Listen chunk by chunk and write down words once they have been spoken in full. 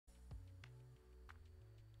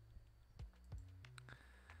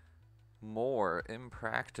More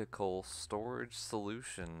impractical storage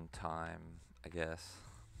solution time, I guess.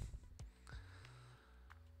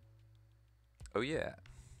 Oh yeah,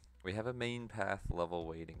 we have a main path level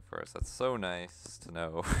waiting for us. That's so nice to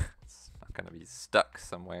know. It's not gonna be stuck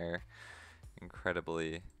somewhere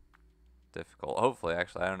incredibly difficult. Hopefully,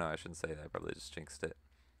 actually, I don't know. I shouldn't say that. I probably just jinxed it.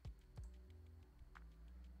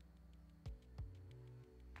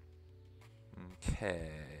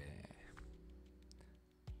 Okay.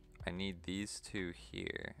 I need these two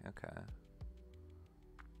here. Okay.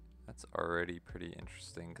 That's already pretty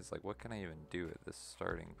interesting, because, like, what can I even do at this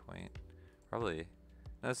starting point? Probably.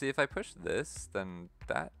 No, see, if I push this, then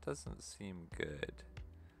that doesn't seem good.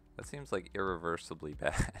 That seems, like, irreversibly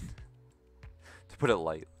bad, to put it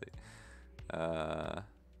lightly.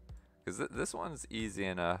 Because this one's easy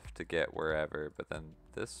enough to get wherever, but then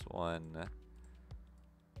this one,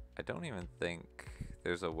 I don't even think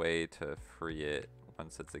there's a way to free it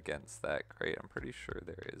once it's against that crate. I'm pretty sure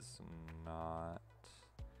there is not.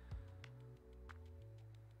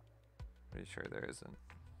 Pretty sure there isn't.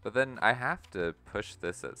 But then I have to push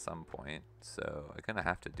this at some point, so I'm gonna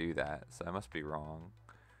have to do that, so I must be wrong.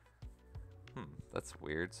 That's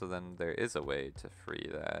weird. So then there is a way to free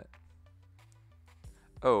that.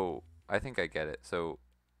 Oh, I think I get it. So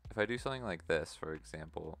if I do something like this, for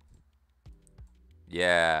example.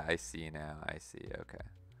 Yeah, I see now. I see. Okay.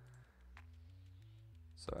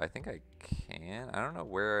 So I think I can. I don't know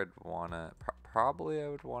where I'd wanna. Probably I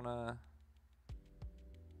would wanna.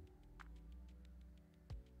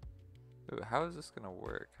 Ooh, how is this gonna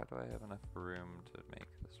work? How do I have enough room to make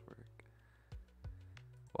this work?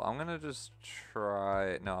 Well, I'm gonna just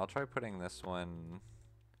try. No, I'll try putting this one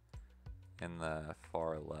in the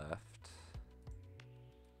far left.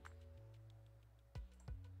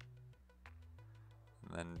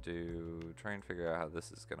 And then try and figure out how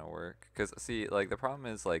this is gonna work. Cause see, like the problem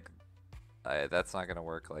is like, that's not gonna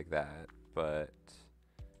work like that, but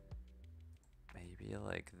maybe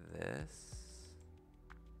like this.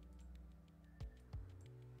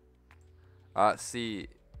 See,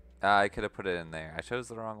 I could have put it in there. I chose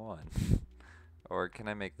the wrong one. Or can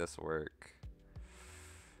I make this work?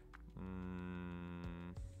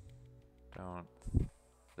 Don't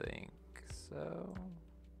think so.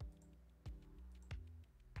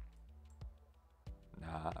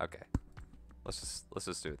 Nah, okay. Let's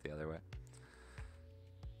just do it the other way.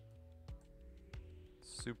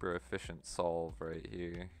 Super efficient solve right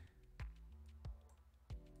here.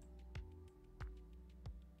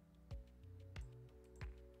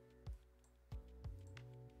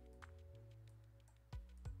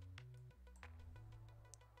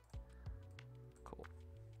 Cool.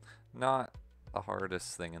 Not the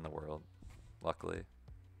hardest thing in the world, luckily.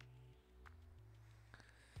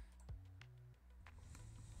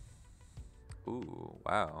 Ooh,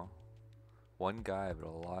 wow. One guy, but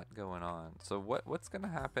a lot going on. So what's gonna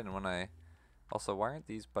happen when I... Also, why aren't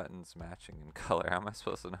these buttons matching in color? How am I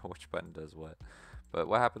supposed to know which button does what? But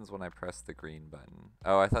what happens when I press the green button?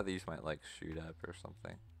 Oh, I thought these might like shoot up or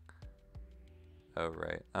something. Oh,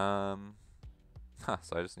 right.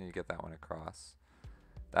 So I just need to get that one across.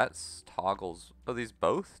 That's toggles. Oh, these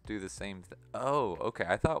both do the same thing. Oh, okay.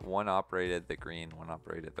 I thought one operated the green, one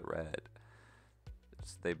operated the red.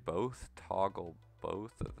 They both toggle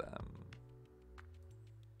both of them.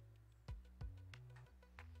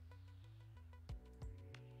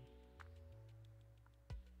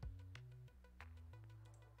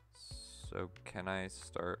 So can I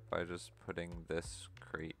start by just putting this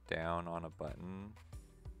crate down on a button?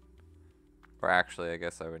 Or actually, I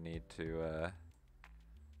guess I would need to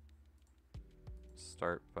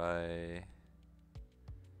start by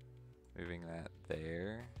moving that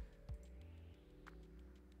there.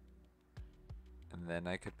 And then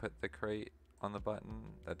I could put the crate on the button.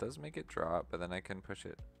 That does make it drop, but then I can push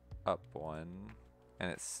it up one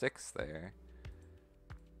and it sticks there.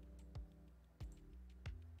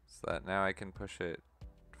 So that now I can push it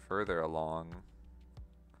further along.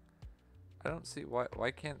 I don't see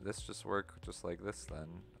why can't this just work just like this then?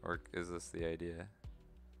 Or is this the idea?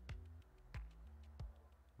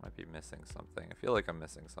 Might be missing something. I feel like I'm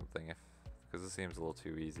missing something because it seems a little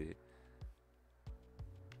too easy.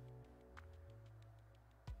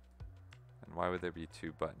 And why would there be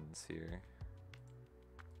two buttons here?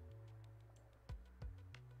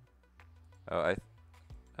 Oh,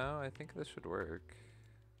 I think this should work.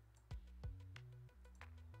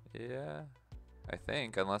 Yeah, I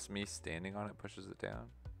think, unless me standing on it pushes it down.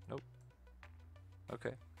 Nope.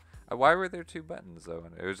 Okay. Why were there two buttons though?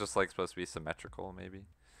 It was just like supposed to be symmetrical, maybe.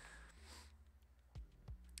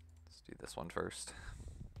 Let's do this one first.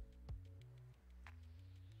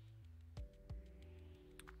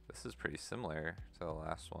 This is pretty similar to the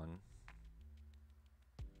last one.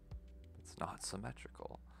 It's not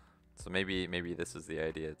symmetrical. So maybe this is the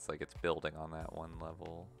idea. It's like it's building on that one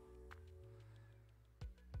level.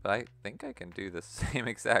 But I think I can do the same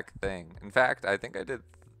exact thing. In fact, I think I did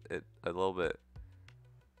it a little bit.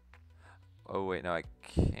 Oh wait, no, I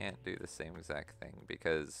can't do the same exact thing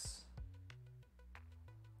because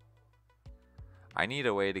I need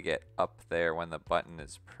a way to get up there when the button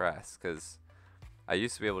is pressed, because I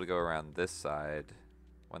used to be able to go around this side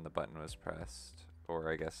when the button was pressed,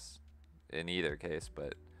 or I guess in either case,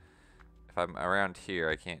 but if I'm around here,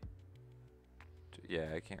 I can't, yeah,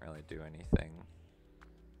 I can't really do anything.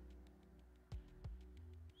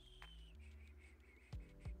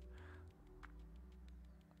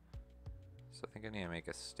 So I think I need to make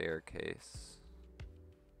a staircase.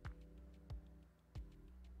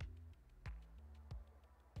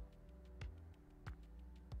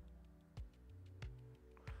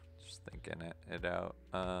 Just thinking it out.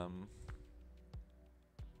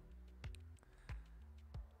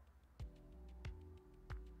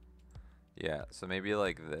 Yeah, so maybe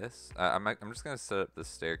like this. I'm just gonna set up the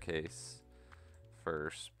staircase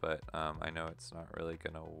first, but I know it's not really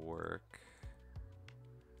gonna work.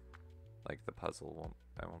 Like the puzzle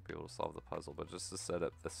I won't be able to solve the puzzle, but just to set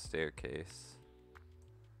up the staircase.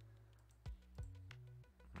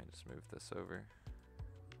 Let me just move this over.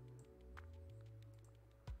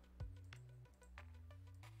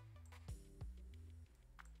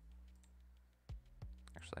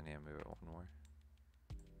 Actually, I need to move it one more.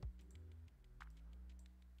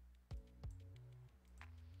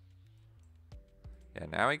 Yeah,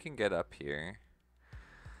 now I can get up here.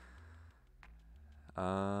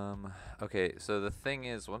 Okay, so the thing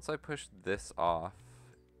is, once I push this off,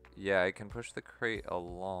 yeah, I can push the crate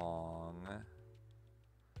along,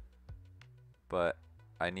 but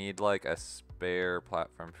I need like a spare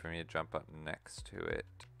platform for me to jump up next to it,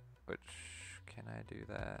 which, can I do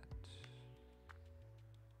that?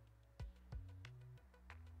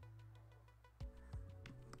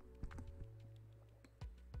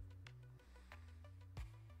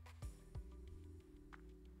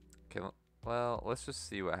 Okay, well, let's just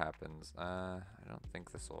see what happens. I don't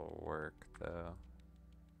think this will work though.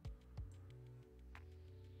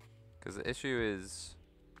 Because the issue is,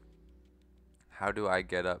 how do I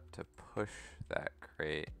get up to push that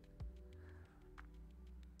crate?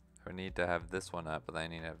 I need to have this one up, but then I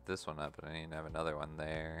need to have this one up, and I need to have another one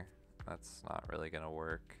there. That's not really gonna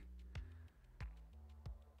work.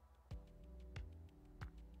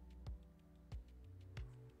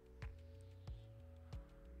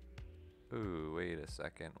 Ooh, wait a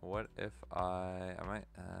second. What if I might,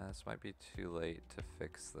 this might be too late to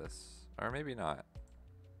fix this. Or maybe not.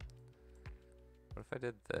 What if I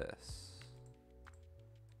did this?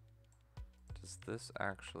 Does this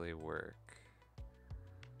actually work?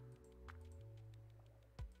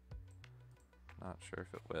 Not sure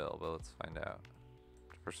if it will, but let's find out.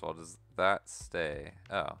 First of all, does that stay?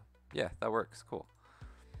 Oh, yeah, that works. Cool.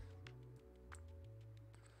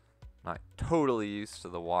 Not totally used to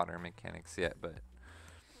the water mechanics yet, but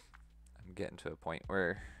I'm getting to a point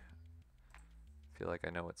where I feel like I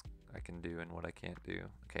know what I can do and what I can't do.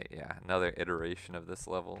 Okay, yeah, another iteration of this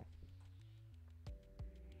level.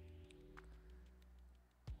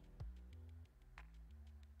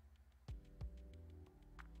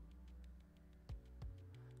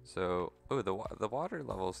 So, oh, the water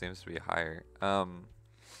level seems to be higher.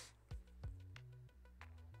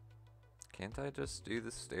 Can't I just do the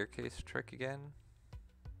staircase trick again?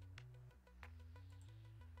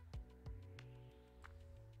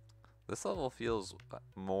 This level feels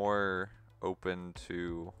more open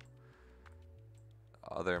to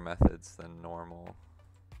other methods than normal.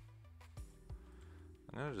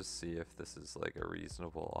 I'm gonna just see if this is like a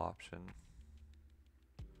reasonable option.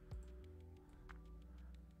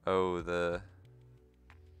 Oh,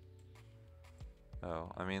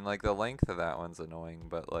 I mean, like the length of that one's annoying,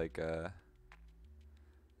 but like,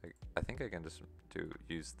 I think I can just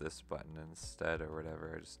use this button instead or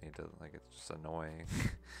whatever. I just need to, like, it's just annoying.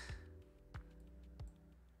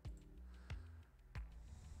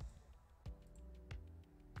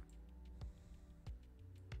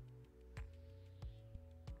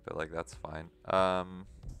 But like, that's fine.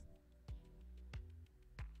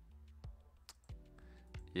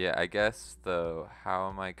 Yeah, I guess though, how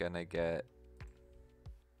am I gonna get,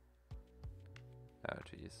 oh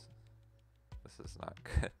jeez, this is not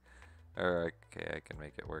good. Or, okay, I can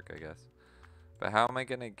make it work, I guess. But how am I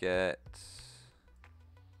gonna get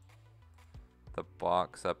the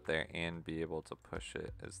box up there and be able to push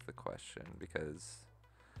it is the question, because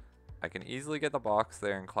I can easily get the box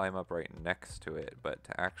there and climb up right next to it, but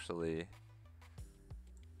to actually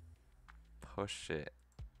push it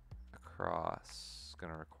across is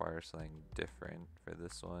gonna require something different for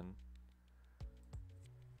this one.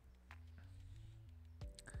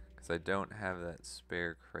 Because I don't have that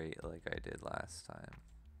spare crate like I did last time.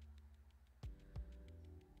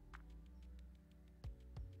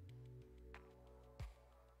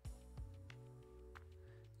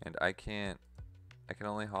 And I can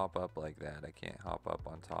only hop up like that. I can't hop up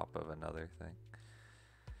on top of another thing.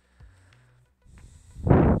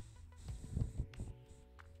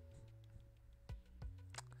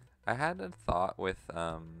 I had a thought with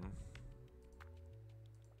a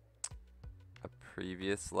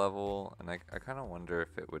previous level, and I kind of wonder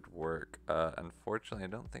if it would work. Unfortunately, I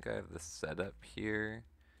don't think I have the setup here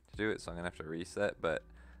to do it, so I'm gonna have to reset. But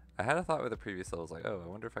I had a thought with the previous level, like, oh, I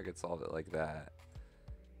wonder if I could solve it like that.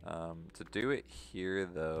 To do it here,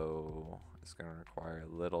 though, it's gonna require a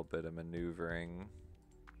little bit of maneuvering.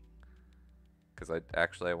 Because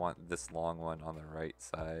I want this long one on the right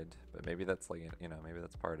side, but maybe that's like, you know, maybe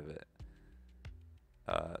that's part of it.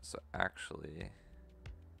 So actually,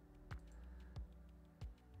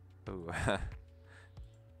 ooh, yeah,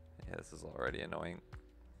 this is already annoying.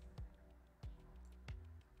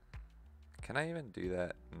 Can I even do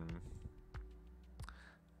that?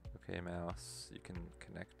 Okay, mouse, you can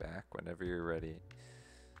connect back whenever you're ready.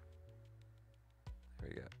 There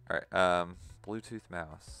we go. All right, Bluetooth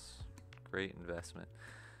mouse, great investment.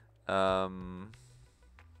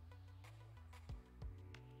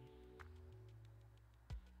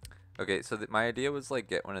 Okay, so my idea was like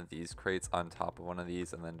get one of these crates on top of one of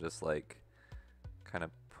these and then just like kind of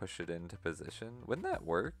push it into position. Wouldn't that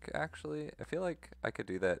work actually? I feel like I could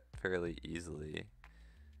do that fairly easily.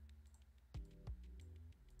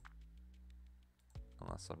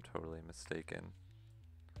 Unless I'm totally mistaken.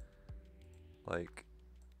 Like,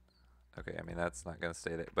 okay, I mean that's not gonna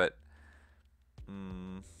stay there, but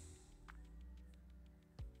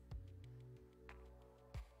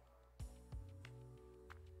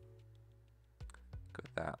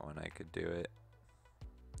with that one I could do it.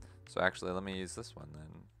 So actually let me use this one then.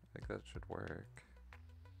 I think that should work.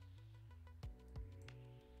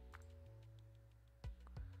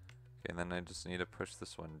 Okay, and then I just need to push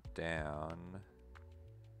this one down.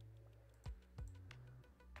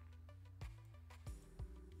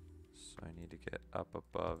 So I need to get up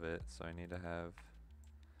above it, so I need to have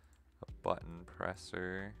a button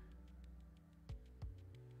presser.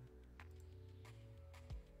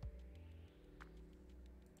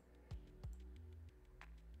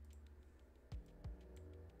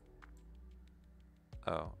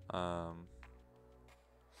 Oh,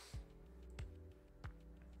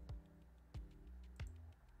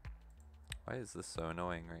 why is this so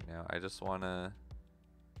annoying right now? I just wanna...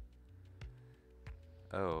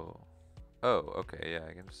 Oh, okay, yeah,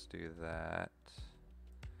 I can just do that.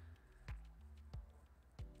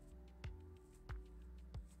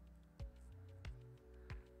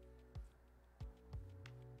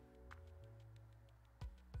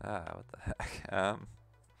 Ah, what the heck?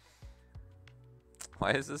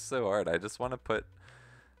 Why is this so hard? I just want to put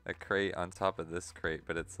a crate on top of this crate,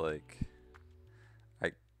 but it's like...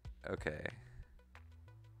 Okay.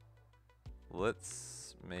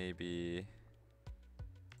 Let's maybe...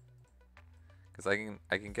 Because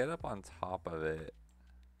I can get up on top of it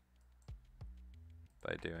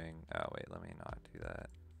by doing... Oh wait, let me not do that.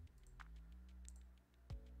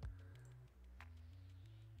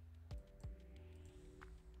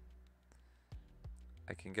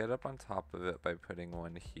 I can get up on top of it by putting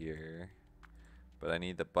one here, but I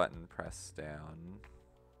need the button pressed down.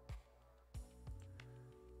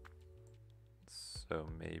 So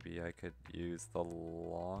maybe I could use the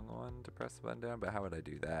long one to press the button down, but how would I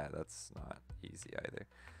do that? That's not easy either.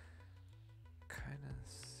 Kind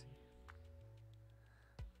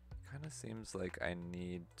of seems like I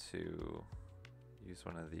need to use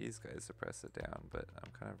one of these guys to press it down, but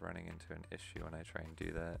I'm kind of running into an issue when I try and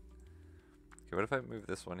do that. Okay, what if I move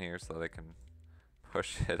this one here so that I can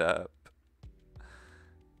push it up?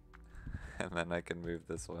 And then I can move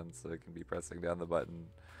this one so it can be pressing down the button,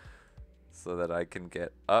 so that I can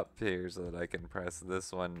get up here so that I can press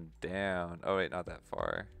this one down. Oh wait, not that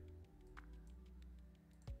far.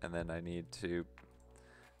 And then I need to...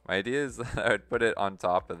 My idea is that I would put it on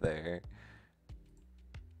top of there.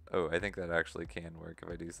 Oh, I think that actually can work if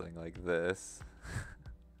I do something like this.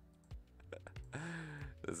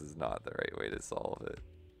 This is not the right way to solve it.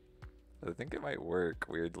 I think it might work,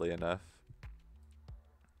 weirdly enough.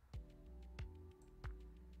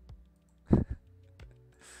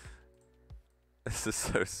 This is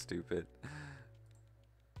so stupid.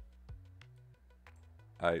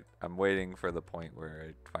 I'm waiting for the point where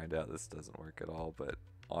I find out this doesn't work at all, but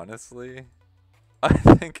honestly, I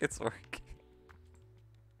think it's working.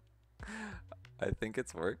 I think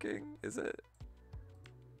it's working. Is it?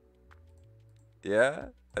 Yeah,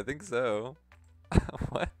 I think so.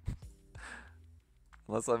 What?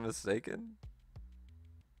 Unless I'm mistaken?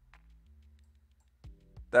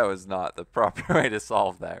 That was not the proper way to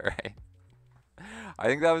solve that, right? I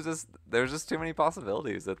think that was just, there was just too many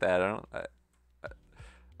possibilities with that.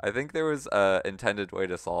 I think there was a intended way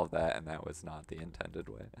to solve that, and that was not the intended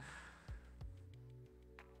way.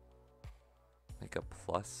 Make a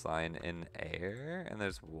plus sign in air, and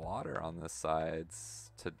there's water on the sides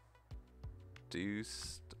to do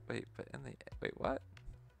wait, but in the, wait, what?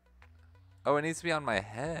 Oh, it needs to be on my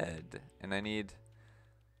head, and I need,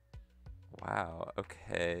 wow,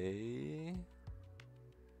 okay.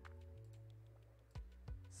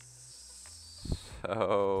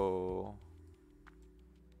 So,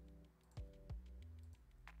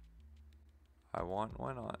 I want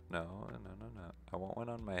one on, no. I want one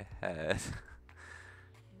on my head.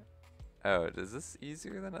 Oh, is this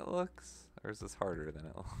easier than it looks? Or is this harder than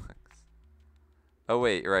it looks? Oh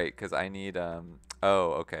wait, right, because I need, oh,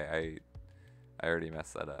 okay, I already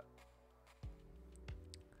messed that up.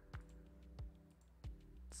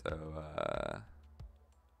 So,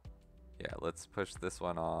 yeah, let's push this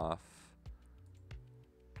one off.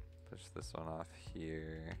 Push this one off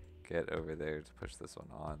here. Get over there to push this one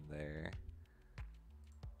on there.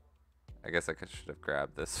 I guess I should have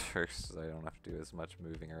grabbed this first so I don't have to do as much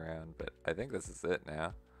moving around, but I think this is it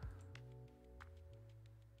now.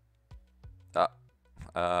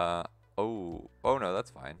 Oh no,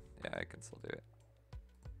 that's fine. Yeah, I can still do it.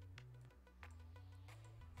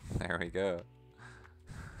 There we go.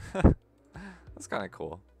 That's kind of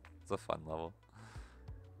cool. It's a fun level.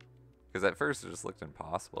 Because at first it just looked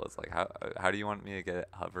impossible. It's like, how do you want me to get it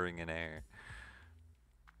hovering in air?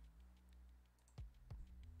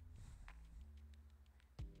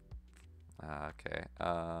 Okay.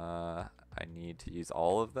 I need to use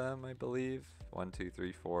all of them, I believe. 1, 2,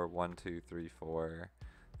 3, 4. 1, 2, 3, 4.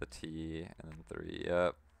 The T, and then 3.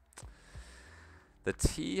 Yep. The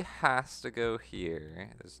T has to go here.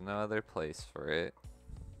 There's no other place for it.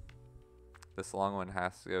 This long one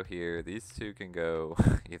has to go here. These two can go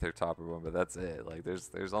either top or bottom, but that's it. Like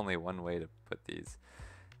there's only one way to put these.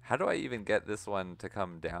 How do I even get this one to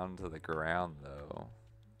come down to the ground though?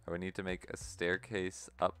 I would need to make a staircase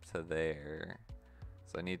up to there.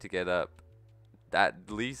 So I need to get up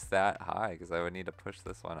at least that high because I would need to push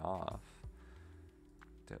this one off.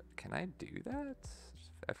 Can I do that?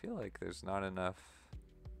 I feel like there's not enough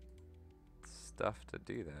stuff to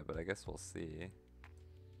do that, but I guess we'll see.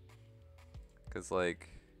 Because, like,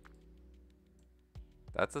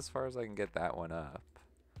 that's as far as I can get that one up.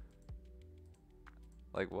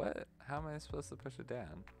 Like, what? How am I supposed to push it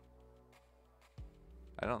down?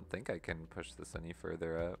 I don't think I can push this any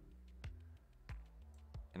further up.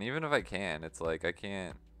 And even if I can, it's like, I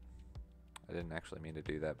can't. I didn't actually mean to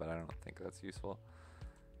do that, but I don't think that's useful.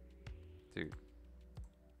 Dude.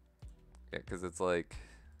 Yeah, because it's like.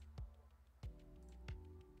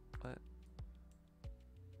 What?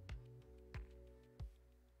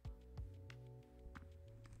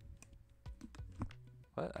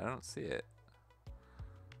 What? I don't see it.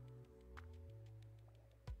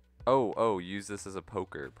 Oh, use this as a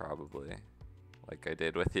poker, probably. Like I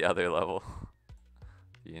did with the other level.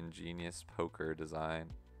 The ingenious poker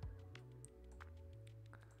design.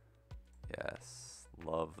 Yes,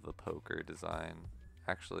 love the poker design.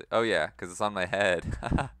 Actually, oh yeah, because it's on my head.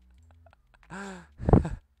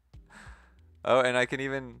 Oh, and I can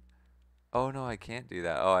even... Oh no, I can't do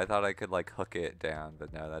that. Oh, I thought I could like hook it down,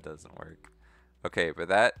 but no, that doesn't work. Okay, but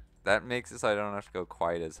that makes it so I don't have to go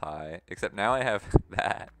quite as high. Except now I have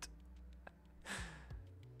that.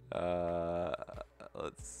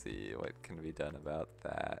 Let's see what can be done about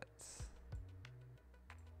that.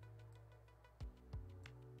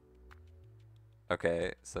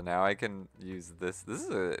 Okay, so now I can use this. This is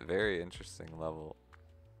a very interesting level.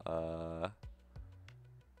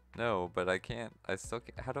 No, but I can't. I still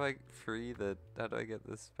can't. How do I how do I get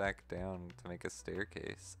this back down to make a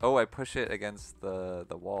staircase? Oh, I push it against the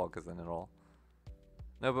wall because then it'll...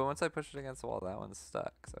 No, but once I push it against the wall, that one's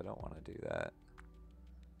stuck, so I don't want to do that.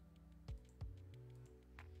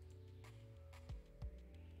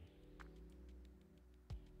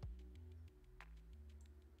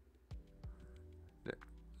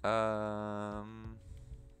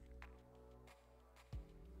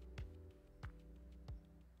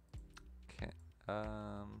 Can't,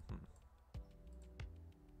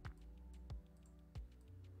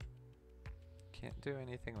 Can't do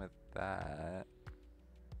anything with that.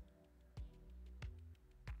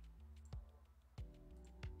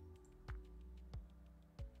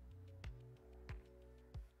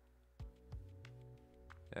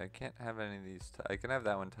 Yeah, I can't have any of these. I can have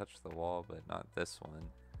that one touch the wall, but not this one.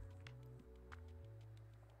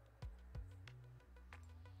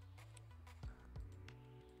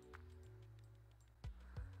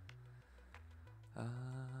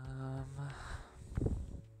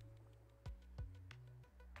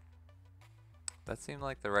 That seemed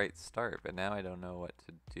like the right start, but now I don't know what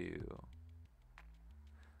to do.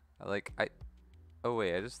 Oh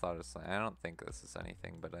wait, I just thought of something. I don't think this is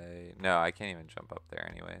anything, but no, I can't even jump up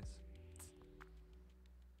there anyways.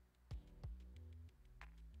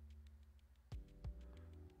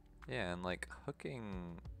 Yeah, and like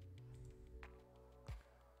hooking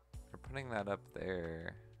or putting that up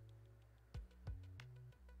there.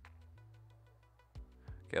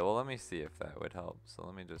 Okay, well let me see if that would help. So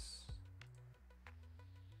let me just,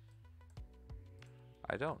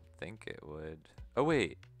 I don't think it would. Oh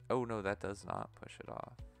wait. Oh no, that does not push it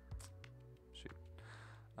off. Shoot.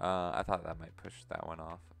 I thought that might push that one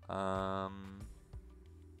off.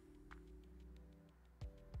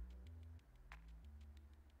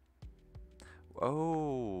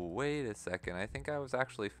 Oh, wait a second. I think I was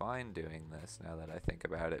actually fine doing this now that I think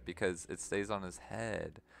about it because it stays on his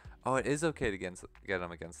head. Oh, it is okay to get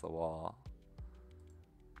him against the wall.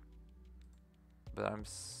 But I'm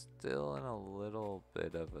still in a little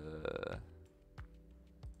bit of a...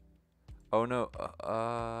 Oh no,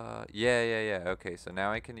 yeah. Okay, so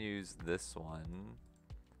now I can use this one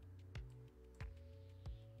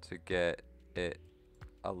to get it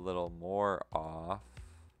a little more off.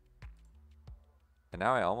 And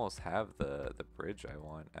now I almost have the bridge I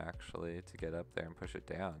want actually to get up there and push it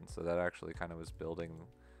down. So that actually kind of was building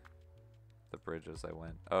the bridge as I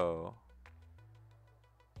went. Oh.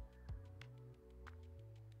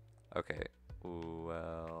 Okay. Ooh,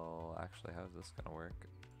 well, actually, how's this gonna work?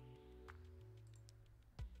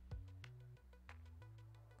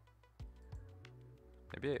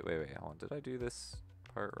 Maybe, wait, hold on. Did I do this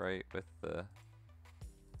part right with the...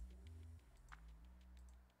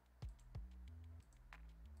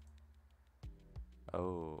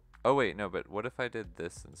 Oh. Oh wait, no, but what if I did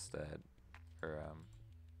this instead? Or,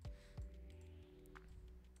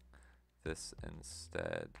 this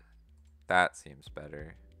instead. That seems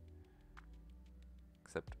better.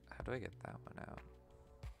 Except, how do I get that one out?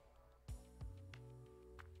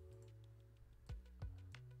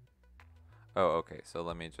 Oh, okay, so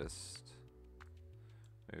let me just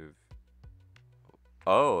move.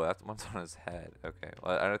 Oh, that one's on his head. Okay,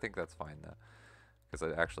 well, I don't think that's fine though.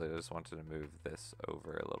 Because I just wanted to move this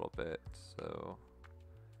over a little bit so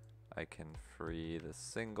I can free the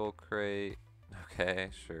single crate. Okay,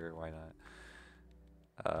 sure, why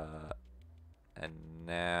not? And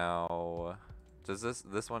now, does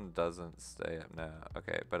this one doesn't stay up? No,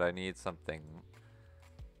 okay, but I need something.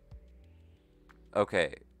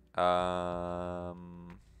 Okay,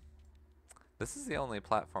 this is the only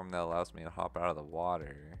platform that allows me to hop out of the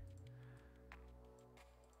water.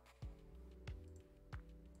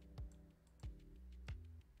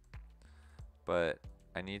 But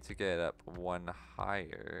I need to get up one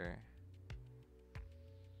higher.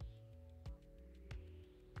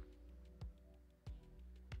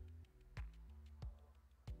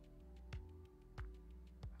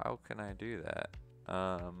 How can I do that?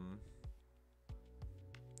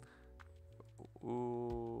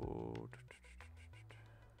 Ooh.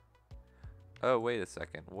 Oh, wait a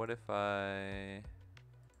second. What if I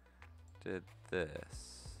did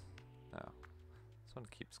this? No. This one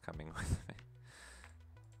keeps coming with me.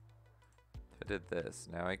 If I did this,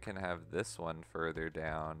 now I can have this one further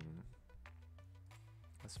down.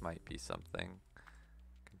 This might be something. I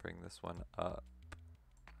can bring this one up.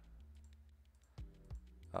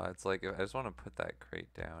 It's like, I just want to put that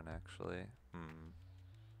crate down, actually.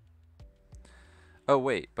 Oh,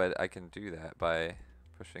 wait, but I can do that by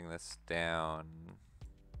pushing this down,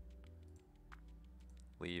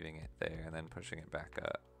 leaving it there, and then pushing it back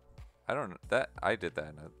up. I don't know, I did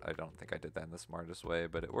that, I don't think I did that in the smartest way,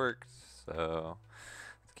 but it worked, so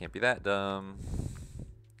it can't be that dumb.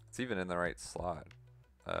 It's even in the right slot.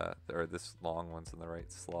 Or this long one's in the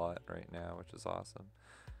right slot right now, which is awesome.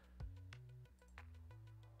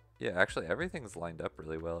 Yeah, actually everything's lined up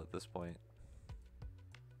really well at this point.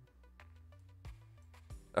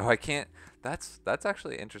 Oh, I can't, that's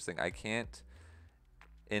actually interesting. I can't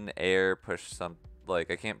in air push some, like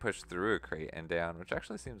I can't push through a crate and down, which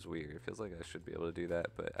actually seems weird. It feels like I should be able to do that,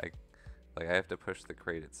 but I have to push the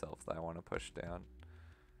crate itself that I want to push down.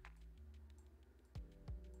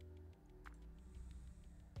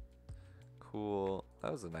 Cool.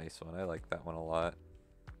 That was a nice one. I like that one a lot.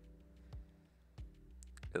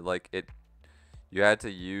 You had to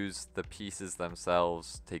use the pieces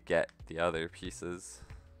themselves to get the other pieces.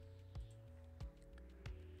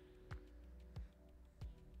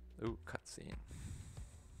 Ooh, cutscene.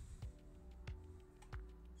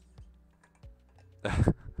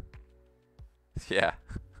 Yeah.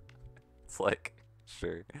 It's like,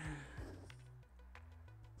 sure.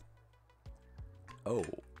 Oh,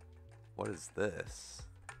 what is this?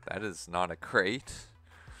 That is not a crate.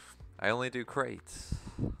 I only do crates.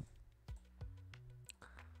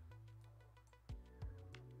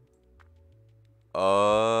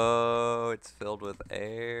 Oh, it's filled with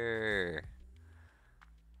air.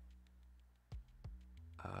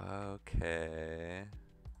 Okay.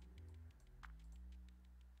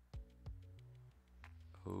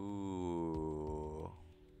 Ooh.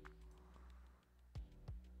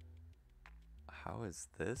 How is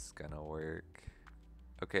this gonna work?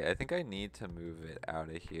 Okay, I think I need to move it out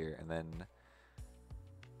of here and then...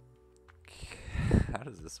 How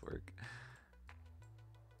does this work?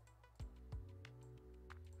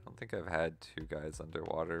 I don't think I've had two guys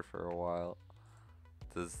underwater for a while.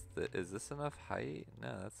 Is this enough height?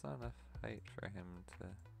 No, that's not enough height for him to...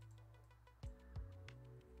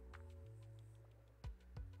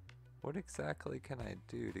 What exactly can I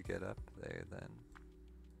do to get up there then?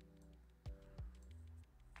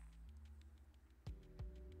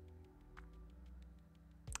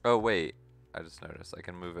 Oh wait, I just noticed I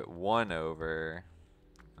can move it one over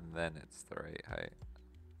and then it's the right height.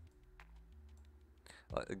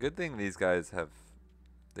 A good thing these guys have,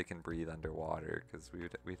 they can breathe underwater because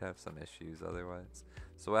we'd have some issues otherwise.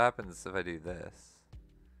 So what happens if I do this?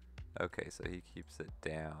 Okay, so he keeps it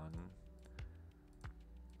down.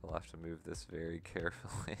 I'll have to move this very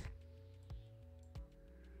carefully.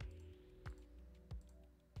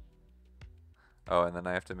 Oh, and then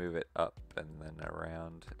I have to move it up and then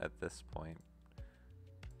around at this point.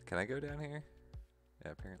 Can I go down here?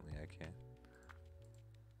 Yeah, apparently I can.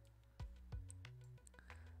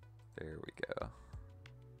 There we go.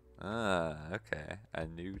 Ah, okay. A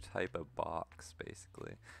new type of box,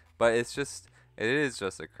 basically. But it's just, it is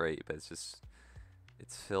just a crate, but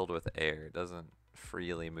it's filled with air. It doesn't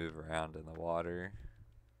freely move around in the water.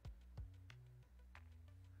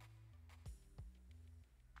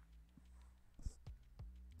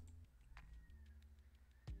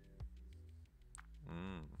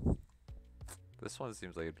 This one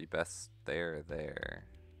seems like it'd be best there.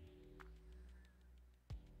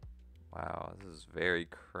 Wow, this is very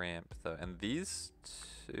cramped though. And these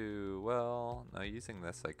two, well, no, using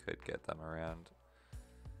this I could get them around.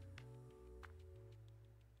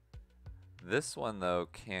 This one though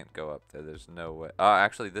can't go up there. There's no way. Oh,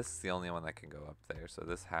 actually this is the only one that can go up there. So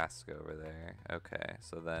this has to go over there. Okay,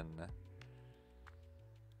 so then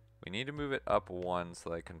we need to move it up one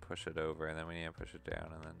so I can push it over, and then we need to push it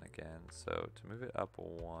down and then again. So to move it up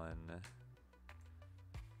one,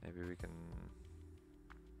 maybe we can...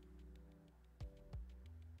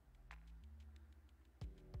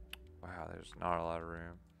 Wow, there's not a lot of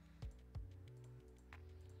room.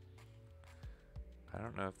 I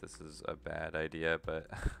don't know if this is a bad idea, but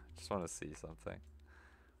I just want to see something.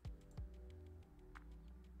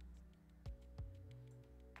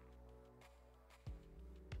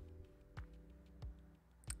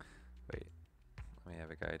 Wait, let me have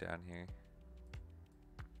a guy down here.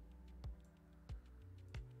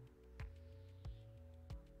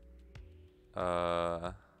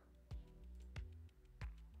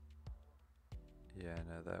 Yeah,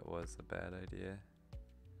 no, that was a bad idea.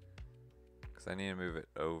 Because I need to move it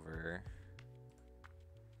over.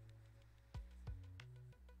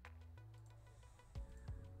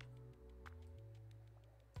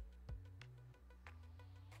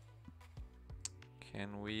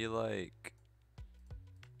 Can we, like,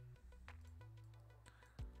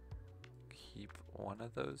 keep one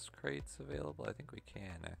of those crates available? I think we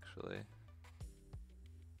can, actually.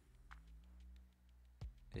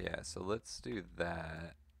 Yeah, so let's do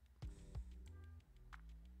that.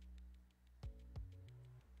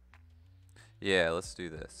 Yeah, let's do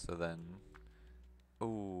this. So then,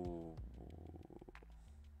 ooh.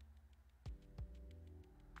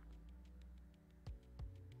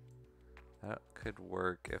 That could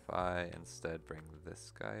work if I instead bring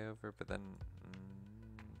this guy over, but then,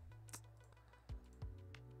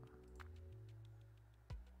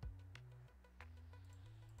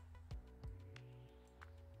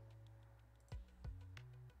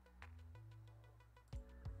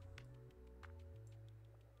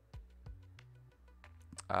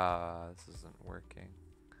 this isn't working.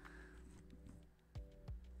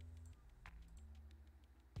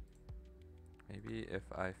 Maybe if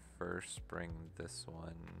I first bring this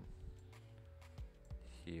one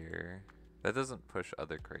here. That doesn't push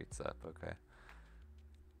other crates up, okay.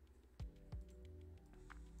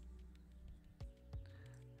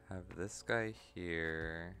 Have this guy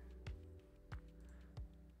here.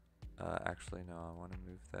 Actually, no, I want to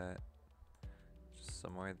move that just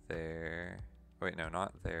somewhere there. Wait, no,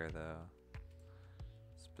 not there though.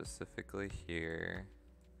 Specifically here.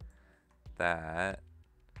 That.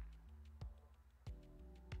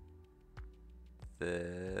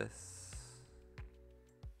 This.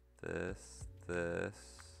 This.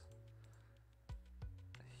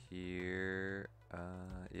 Here.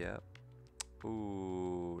 Yep.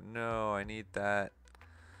 Ooh, no, I need that.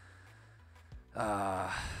 No,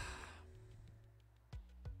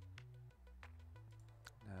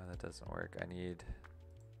 that doesn't work. I need.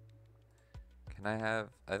 Can I have?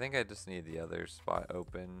 I think I just need the other spot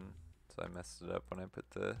open. So I messed it up when I put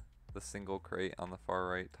the single crate on the far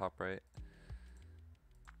right, top right.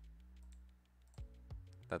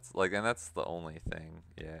 That's like, and that's the only thing.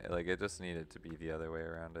 Yeah, like it just needed to be the other way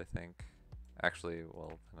around, I think. Actually,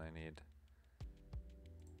 well, then I need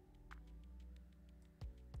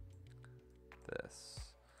this.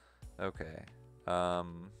 Okay.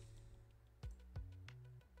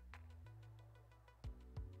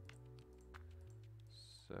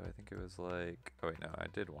 So I think it was like, oh wait, no, I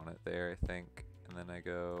did want it there, I think. And then I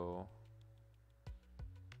go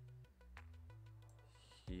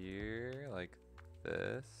here, like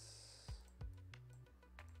this.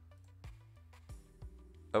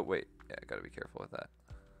 Oh wait, yeah, I gotta be careful with that.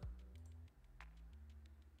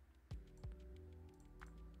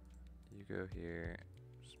 You go here,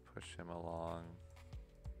 just push him along.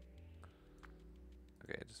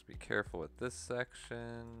 Okay, just be careful with this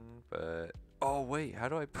section, but oh wait, how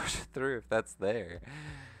do I push it through if that's there?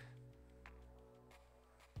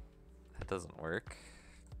 That doesn't work.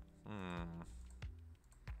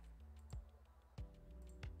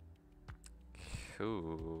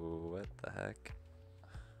 Ooh, what the heck?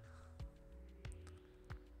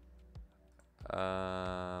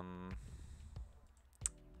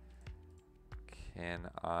 Can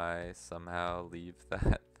I somehow leave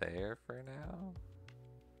that there for now?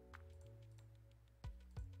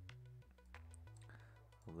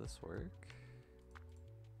 Will this work?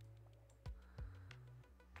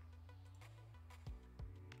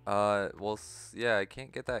 Well, yeah, I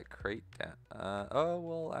can't get that crate down. Oh,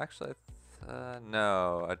 well, actually,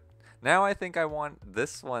 no. Now I think I want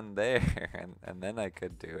this one there, and then I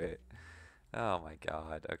could do it. Oh my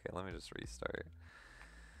god. Okay, let me just restart.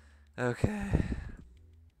 Okay.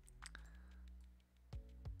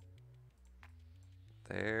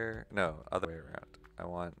 There. No, other way around. I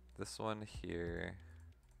want this one here.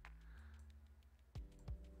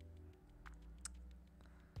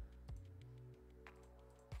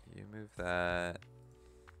 You move that.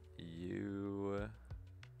 You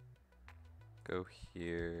go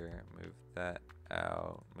here. Move that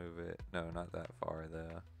out. Move it. No, not that far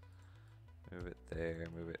though. Move it there.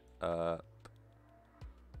 Move it up.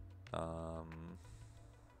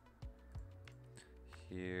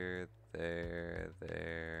 Here,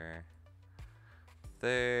 there.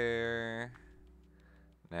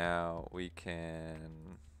 Now we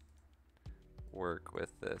can work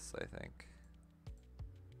with this, I think.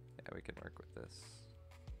 Yeah, we can work with this.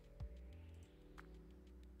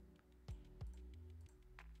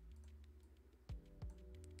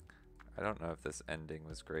 I don't know if this ending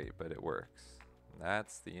was great, but it works.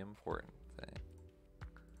 That's the important thing.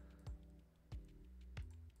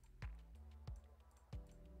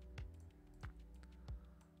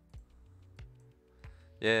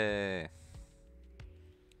 Yay!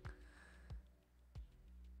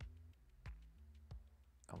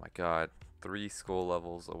 Oh my god, 3 school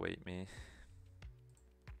levels await me.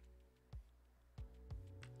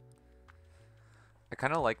 I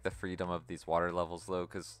kind of like the freedom of these water levels though,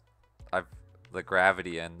 because the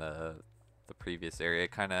gravity in the previous area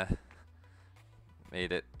kind of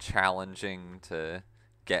made it challenging to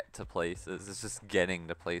get to places. It's just getting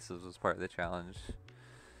to places was part of the challenge.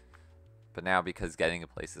 But now, because getting to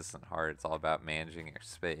places isn't hard, it's all about managing your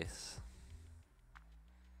space.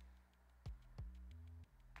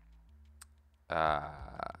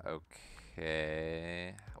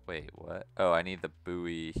 Okay. Wait, what? Oh, I need the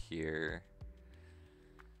buoy here.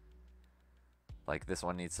 Like, this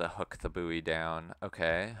one needs to hook the buoy down.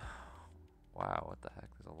 Okay. Wow, what the heck?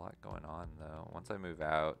 There's a lot going on, though. Once I move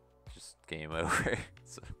out, just game over.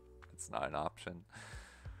 So it's not an option.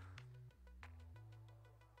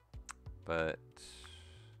 But...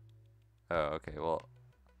 oh, okay, well...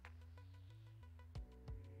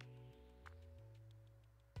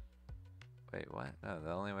 wait, what? No,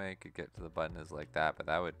 the only way I could get to the button is like that, but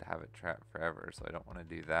that would have it trapped forever, so I don't want to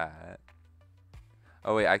do that.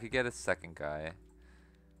 Oh wait, I could get a second guy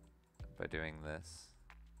by doing this.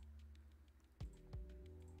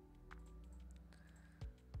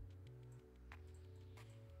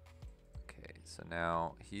 so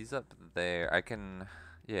now he's up there. I can,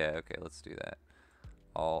 yeah, okay, let's do that.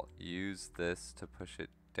 I'll use this to push it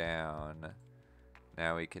down.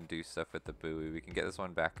 Now we can do stuff with the buoy. We can get this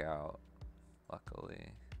one back out,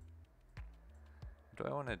 luckily. What do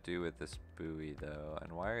I want to do with this buoy though?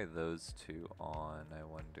 And why are those two on, I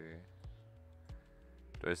wonder?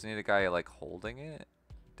 Do I just need a guy like holding it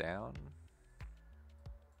down?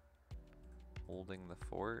 Holding the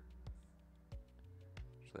fort?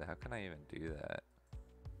 Actually, how can I even do that?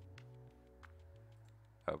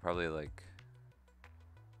 Oh, probably like...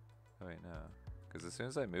 Oh wait, no. Because as soon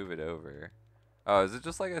as I move it over... Oh, is it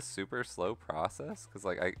just like a super slow process? Because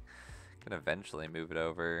like I can eventually move it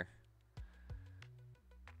over.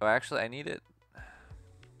 Oh, actually I need it...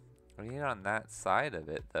 I need it on that side of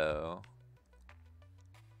it though.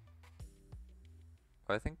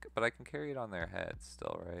 But I think, but I can carry it on their heads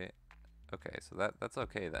still, right? Okay, so that's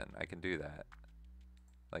okay then. I can do that.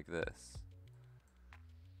 Like this.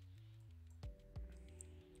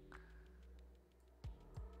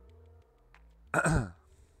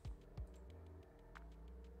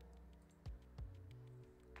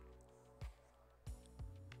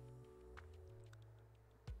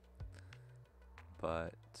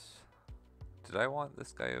 But did I want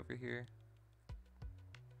this guy over here?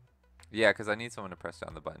 Yeah, because I need someone to press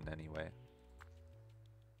down the button anyway.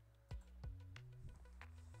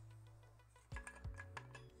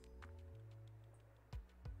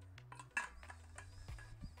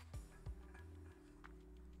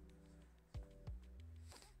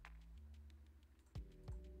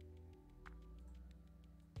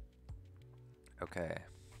 Okay.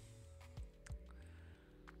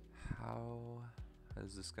 How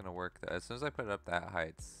is this gonna work? As soon as I put it up that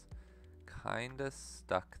height, it's kinda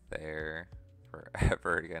stuck there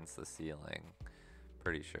forever against the ceiling.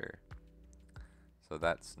 Pretty sure. So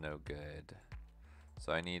that's no good.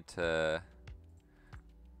 So I need to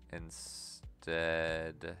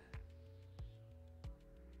instead...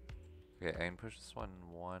 Okay, I can push this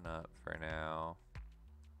one up for now.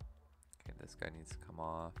 Okay, this guy needs to come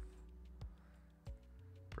off.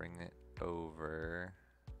 Bring it over.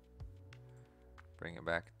 Bring it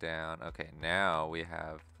back down. Okay, now we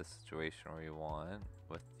have the situation where we want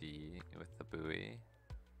with the buoy.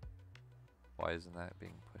 Why isn't that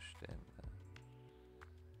being pushed in?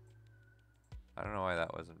 I don't know why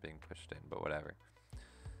that wasn't being pushed in, but whatever.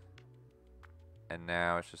 And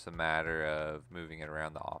now it's just a matter of moving it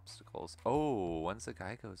around the obstacles. Oh, once the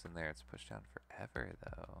guy goes in there, it's pushed down forever,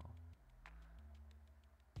 though.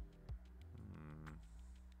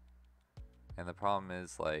 And the problem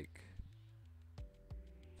is, like,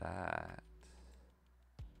 that.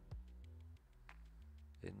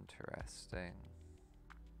 Interesting.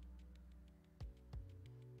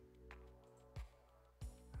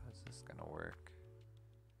 How's this gonna work?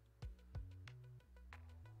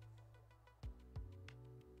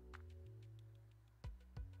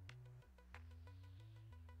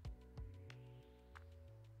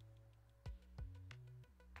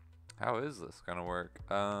 How is this gonna work?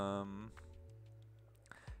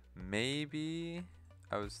 Maybe,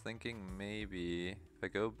 I was thinking maybe if I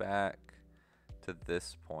go back to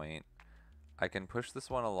this point, I can push this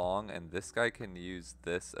one along and this guy can use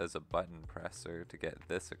this as a button presser to get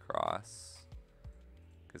this across.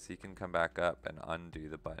 Because he can come back up and undo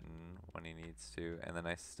the button when he needs to. And then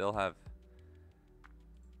I still have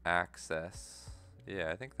access.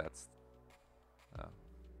 Yeah, I think that's... Oh,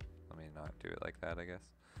 let me not do it like that, I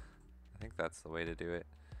guess. I think that's the way to do it.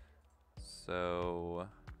 So...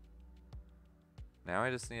 now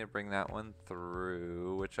I just need to bring that one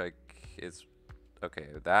through, which is... Okay,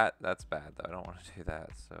 that's bad though. I don't want to do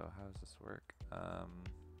that. So how does this work?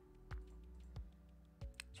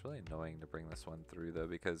 It's really annoying to bring this one through though,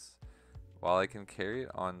 because while I can carry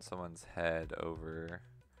it on someone's head over,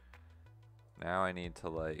 now I need to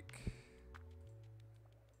like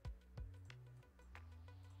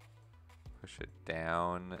push it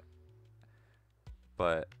down,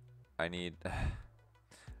 but I need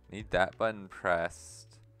need that button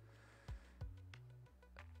pressed.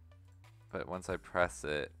 But once I press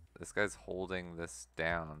it, this guy's holding this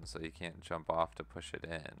down, so he can't jump off to push it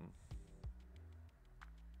in.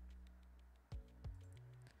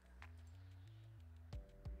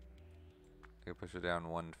 I could push it down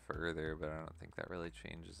one further, but I don't think that really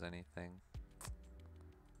changes anything.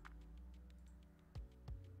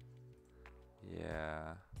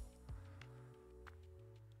 Yeah.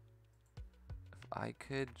 If I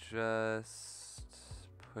could just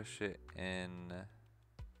push it in...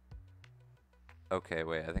 Okay,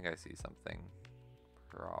 wait, I think I see something.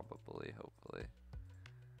 Probably, hopefully.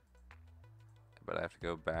 But I have to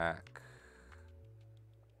go back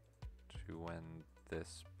to when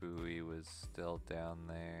this buoy was still down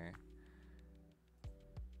there.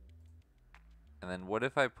 And then what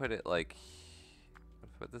if I put it like,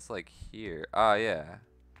 put this like here? Ah, yeah.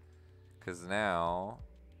 Because now,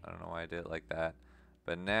 I don't know why I did it like that,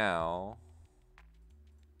 but now,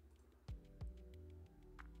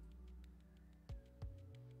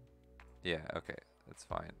 yeah, okay, that's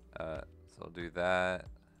fine. So I'll do that.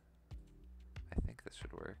 I think this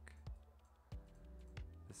should work.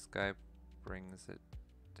 This guy brings it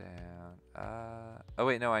down. Oh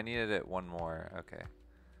wait, no, I needed it one more. Okay.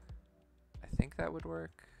 I think that would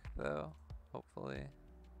work, though, hopefully.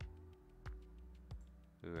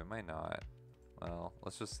 Ooh, it might not. Well,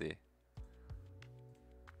 let's just see.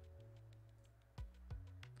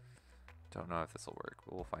 Don't know if this will work,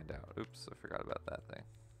 but we'll find out. Oops, I forgot about that thing.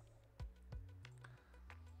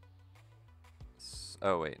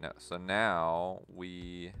 Oh wait, no. So now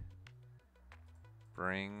we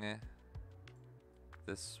bring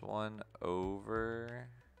this one over,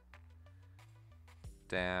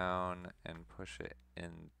 down, and push it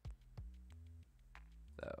in,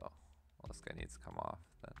 though. Well, this guy needs to come off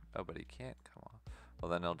then. Oh, but he can't come off. Well,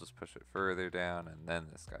 then he'll just push it further down, and then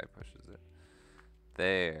this guy pushes it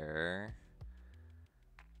there.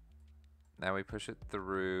 Now we push it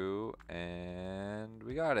through, and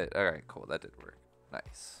we got it. All right, cool. That did work.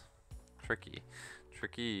 Nice.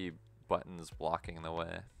 Tricky buttons blocking the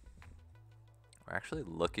way. We're actually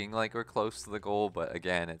looking like we're close to the goal, but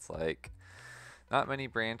again, it's like not many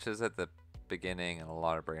branches at the beginning and a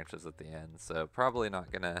lot of branches at the end, so probably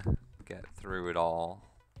not gonna get through it all,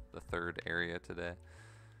 the third area today.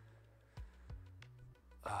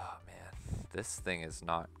 Oh man, this thing is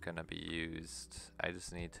not gonna be used. I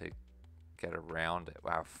just need to get around it.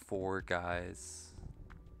 Wow, 4 guys.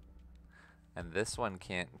 And this one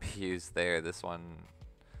can't be used there. This one...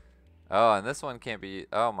 Oh, and this one can't be...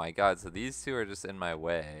 Oh my god, so these two are just in my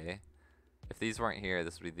way. If these weren't here,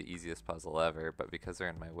 this would be the easiest puzzle ever, but because they're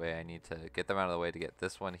in my way, I need to get them out of the way to get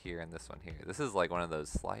this one here and this one here. This is like one of those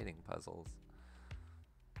sliding puzzles.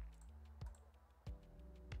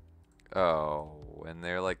 Oh, and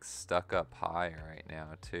they're like stuck up high right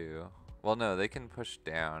now too. Well, no, they can push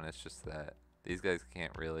down. It's just that these guys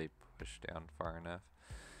can't really push down far enough.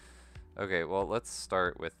 Okay, well, let's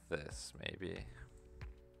start with this, maybe.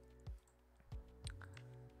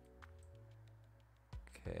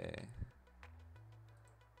 Okay.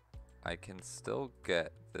 I can still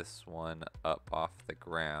get this one up off the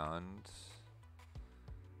ground.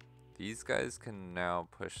 These guys can now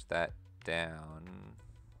push that down.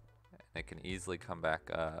 And it can easily come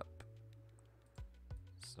back up.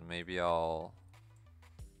 So maybe I'll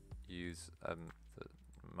use the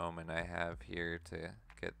moment I have here to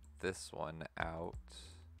get this one out.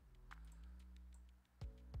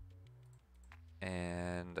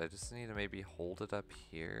 And I just need to maybe hold it up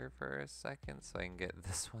here for a second so I can get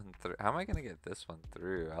this one through. How am I going to get this one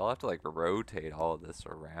through? I'll have to like rotate all of this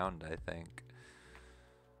around, I think.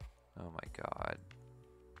 Oh my god.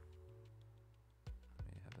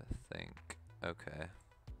 Let me have a think. Okay.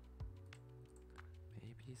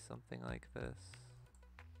 Maybe something like this.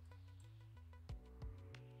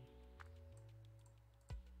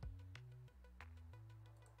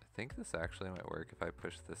 I think this actually might work if I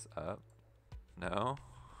push this up. No?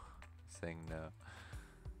 Saying no.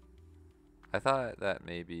 I thought that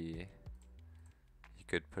maybe you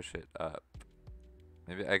could push it up.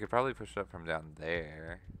 Maybe I could probably push it up from down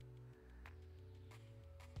there.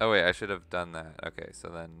 Oh wait, I should have done that. Okay, so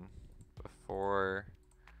then before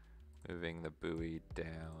moving the buoy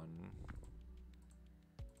down,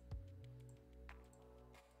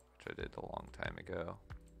 which I did a long time ago,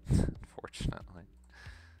 unfortunately.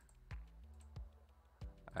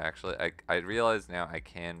 I realize now I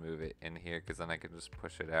can move it in here because then I can just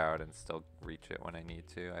push it out and still reach it when I need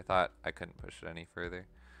to. I thought I couldn't push it any further.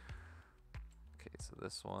 Okay, so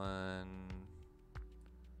this one,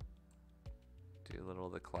 do a little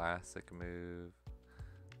of the classic move.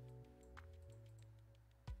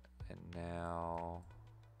 And now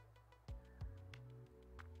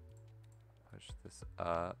push this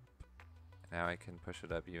up. Now I can push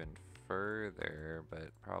it up even further,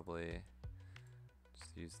 but probably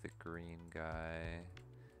just use the green guy.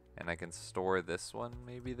 And I can store this one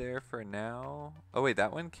maybe there for now. Oh wait,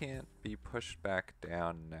 that one can't be pushed back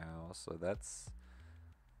down now, so that's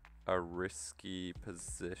a risky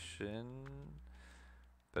position.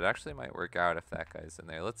 But actually might work out if that guy's in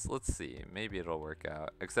there. Let's see. Maybe it'll work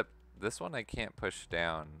out. Except this one I can't push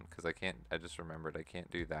down because I just remembered I can't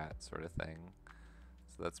do that sort of thing.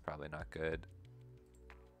 So that's probably not good.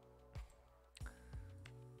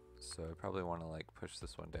 So I probably want to like push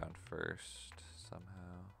this one down first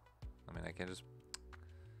somehow. I mean, I can just...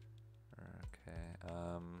 Okay,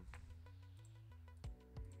 I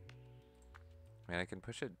mean, I can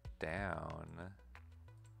push it down.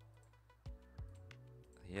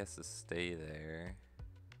 He has to stay there.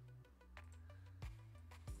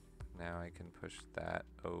 Now I can push that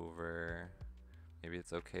over. Maybe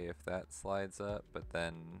it's okay if that slides up, but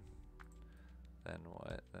then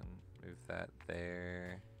what? Then move that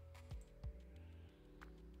there.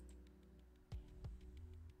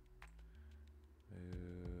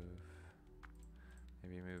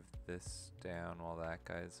 Maybe move this down while that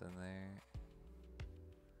guy's in there.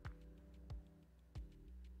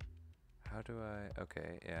 How do I,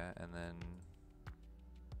 okay, yeah, and then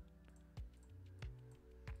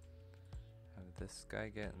have this guy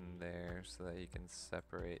get in there so that he can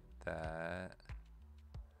separate that.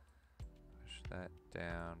 Push that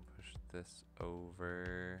down, push this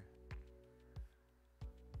over.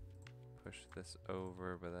 Push this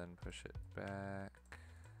over, but then push it back.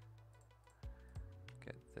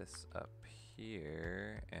 Get this up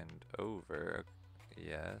here and over,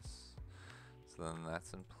 yes. So then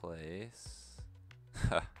that's in place.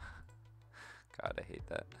 God, I hate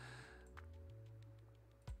that.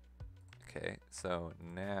 Okay, so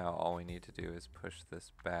now all we need to do is push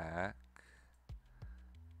this back.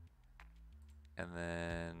 And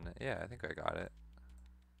then, yeah, I think I got it.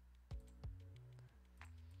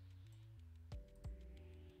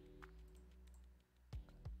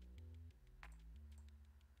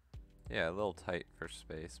 Yeah, a little tight for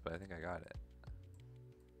space, but I think I got it.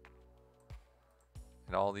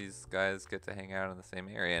 And all these guys get to hang out in the same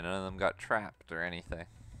area. None of them got trapped or anything.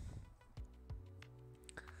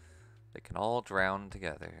 They can all drown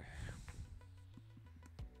together.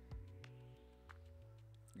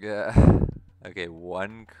 Yeah. Okay,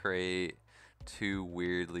 one crate, two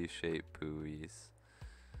weirdly shaped buoys.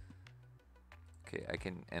 Okay, I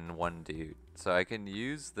can, and one dude. So I can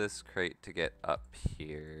use this crate to get up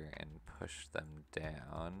here and push them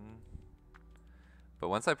down. But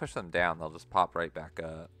once I push them down, they'll just pop right back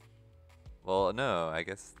up. Well, no, I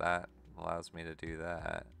guess that allows me to do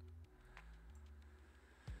that.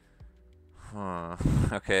 Huh.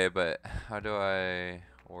 Okay, but how do I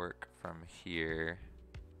work from here?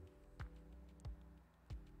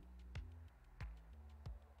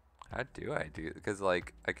 How do I do? Because,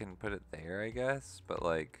 like, I can put it there, I guess, but,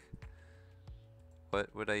 like,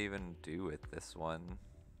 what would I even do with this one?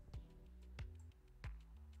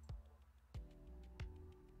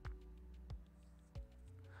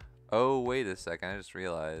 Oh, wait a second, I just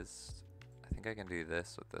realized. I think I can do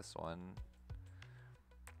this with this one.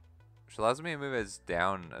 Which allows me to move it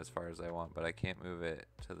down as far as I want, but I can't move it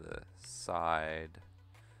to the side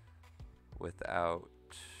without...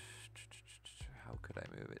 How could I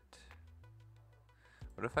move it?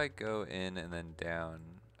 What if I go in and then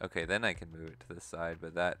down? Okay, then I can move it to the side,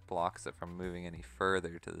 but that blocks it from moving any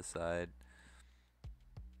further to the side.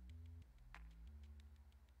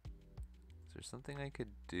 Is there something I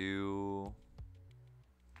could do?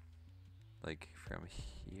 Like from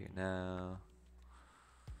here now?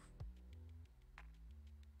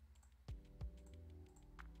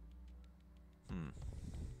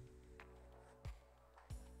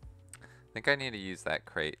 I think I need to use that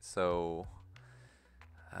crate, so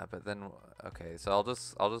but then okay, so I'll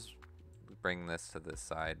just bring this to this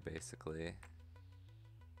side basically.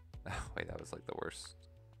 Wait, that was like the worst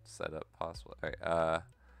setup possible. All right,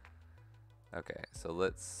 okay, so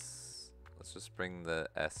let's just bring the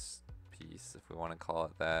S piece, if we want to call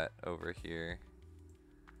it that, over here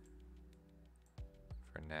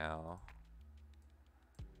for now,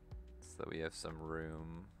 so that we have some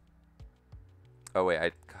room. Oh wait,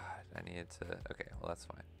 God, I needed to, okay, well that's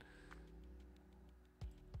fine.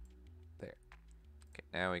 There. Okay,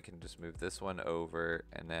 now we can just move this one over,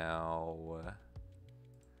 and now,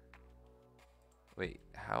 wait,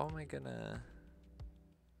 how am I gonna,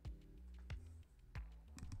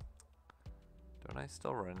 don't I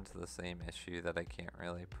still run into the same issue that I can't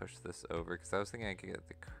really push this over? Because I was thinking I could get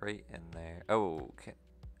the crate in there. Oh,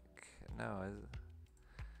 no,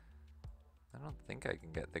 I don't think I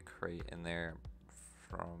can get the crate in there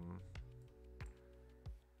from...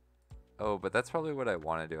 Oh, but that's probably what I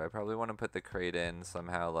want to do. I probably want to put the crate in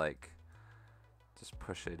somehow, like, just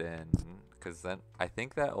push it in. Because then I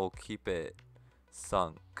think that will keep it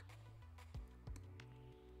sunk.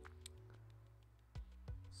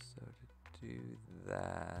 So to do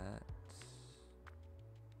that...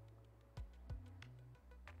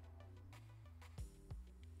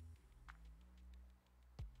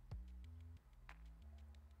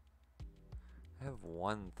 I have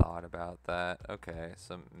one thought about that. Okay,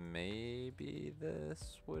 so maybe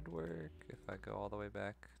this would work if I go all the way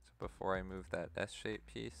back to before I move that S-shaped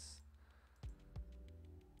piece.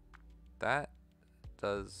 That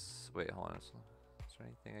does, wait, hold on. Is there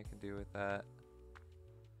anything I can do with that?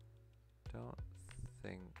 Don't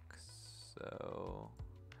think so.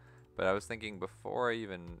 But I was thinking before I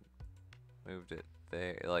even moved it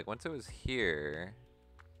there, like once it was here,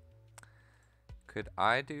 could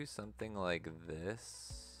I do something like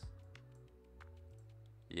this?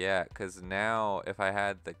 Yeah, because now if I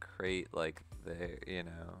had the crate like there, you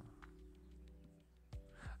know.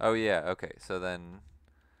 Oh yeah, okay, so then,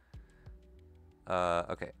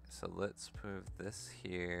 okay, so let's move this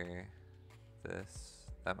here, this,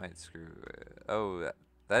 that might screw it. Oh,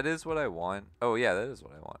 that is what I want. Oh yeah, that is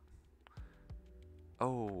what I want.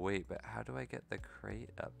 Oh wait, but how do I get the crate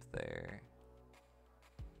up there?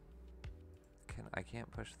 I can't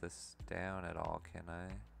push this down at all, can I?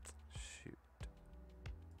 Shoot.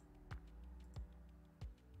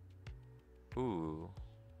 Ooh.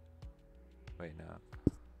 Wait, no.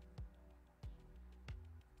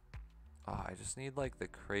 Oh, I just need like the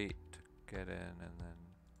crate to get in and then.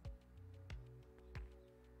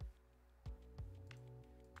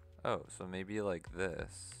 Oh, so maybe like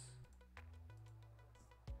this.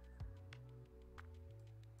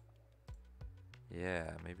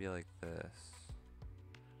 Yeah, maybe like this.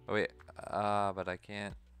 Oh wait, but I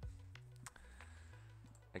can't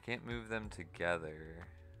move them together,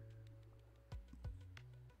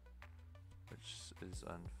 which is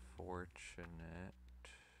unfortunate.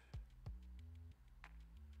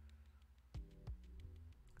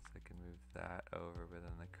 Cause I can move that over, but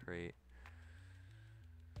then the crate.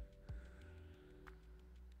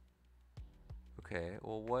 Okay,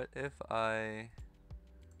 well what if I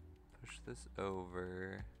push this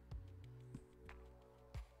over,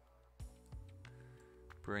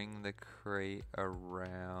 bring the crate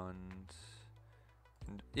around,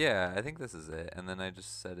 and yeah, I think this is it, and then I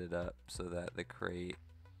just set it up so that the crate,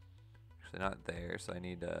 actually not there, so I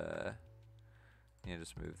need to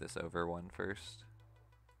just move this over one first.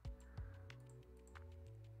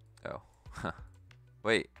 Oh,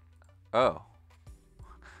 wait, oh,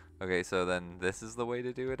 okay, so then this is the way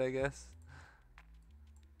to do it, I guess.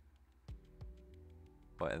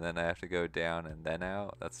 What, and then I have to go down and then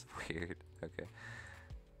out? That's weird. Okay.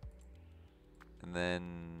 And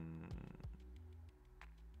then,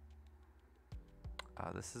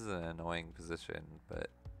 this is an annoying position, but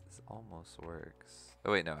this almost works.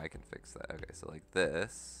 Oh wait, no, I can fix that. Okay, so like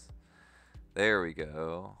this. There we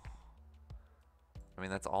go. I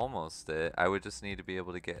mean, that's almost it. I would just need to be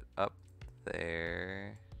able to get up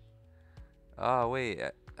there. Oh wait,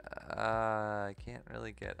 I can't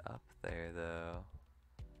really get up there though.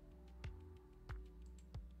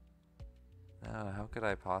 No, how could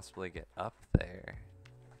I possibly get up there?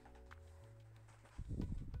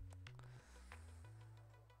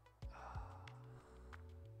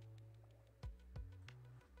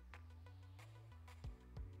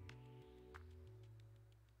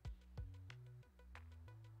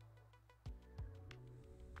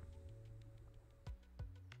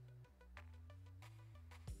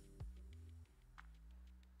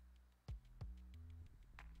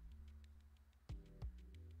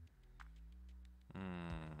 Hmm.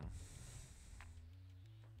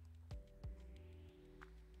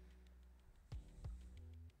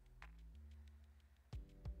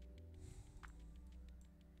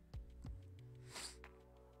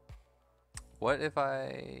 What if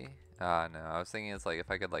I... Ah, no, I was thinking it's like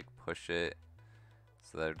if I could like push it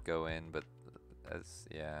so that it would go in, but as,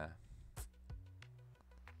 yeah.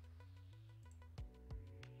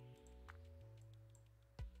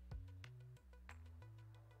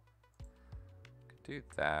 Could do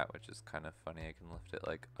that, which is kind of funny. I can lift it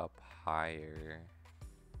like up higher.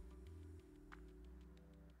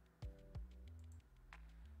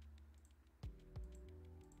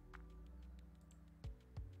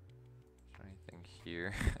 Is there anything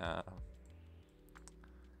here?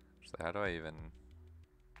 So how do I even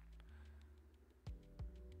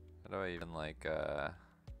like, I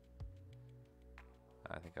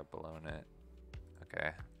think I've blown it.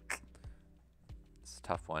 Okay. It's a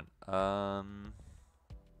tough one.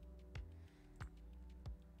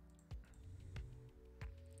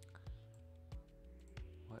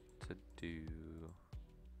 What to do?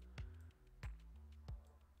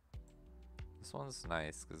 This one's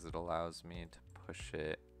nice because it allows me to push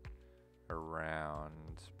it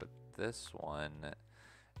around, but this one, it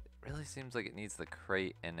really seems like it needs the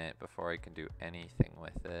crate in it before I can do anything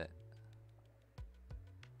with it.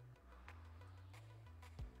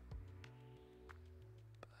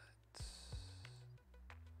 But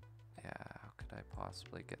yeah, how could I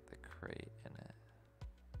possibly get the crate in it?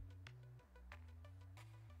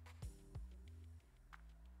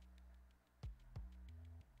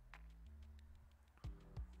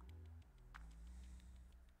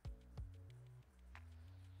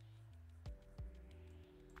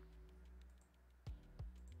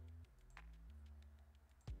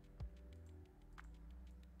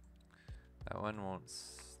 one won't,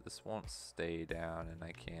 this won't stay down and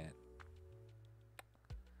I can't,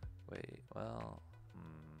 wait, well,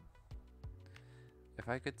 if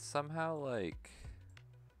I could somehow like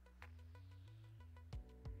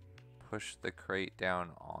push the crate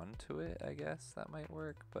down onto it, I guess that might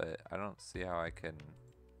work, but I don't see how I can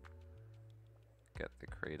get the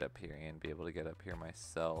crate up here and be able to get up here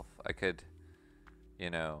myself. I could, you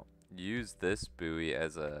know, use this buoy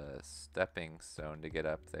as a stepping stone to get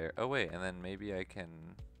up there. Oh wait, and then maybe I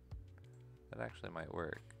can, that actually might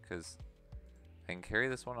work, because I can carry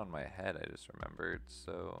this one on my head, I just remembered,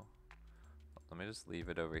 so let me just leave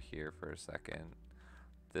it over here for a second.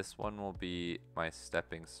 This one will be my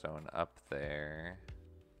stepping stone up there.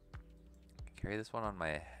 Carry this one on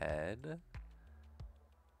my head.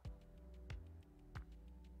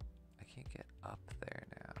 I can't get up there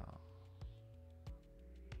now.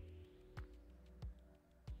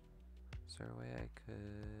 Is there a way I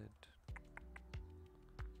could?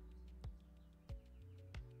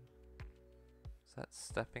 Is that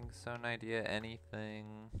stepping stone idea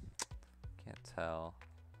anything? Can't tell.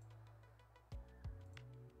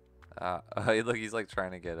 Look, he's like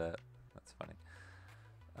trying to get up. That's funny.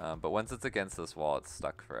 But once it's against this wall, it's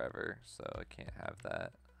stuck forever, so I can't have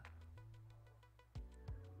that.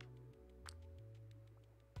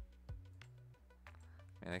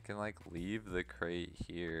 And I can like leave the crate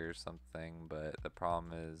here or something, but the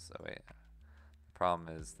problem is, oh wait, the problem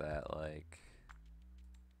is that like,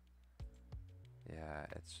 yeah,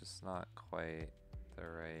 it's just not quite the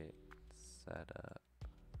right setup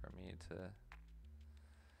for me to.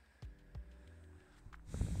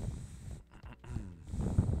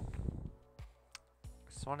 I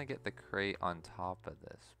just want to get the crate on top of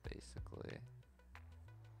this, basically.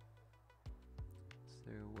 Is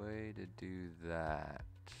there a way to do that?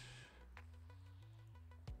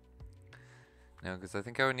 No, because I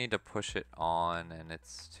think I would need to push it on, and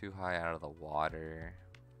it's too high out of the water.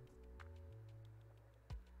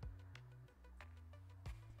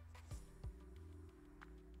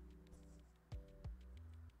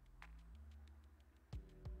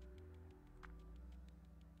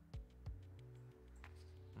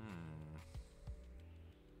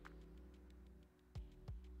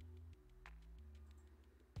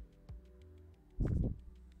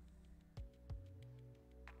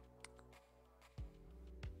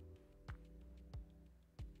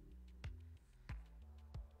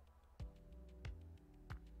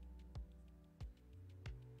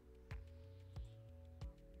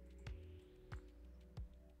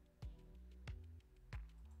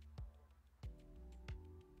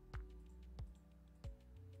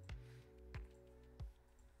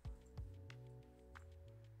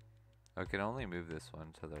 I can only move this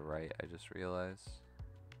one to the right, I just realized.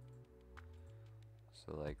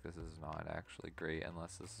 So like this is not actually great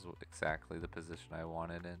unless this is exactly the position I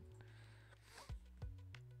wanted in.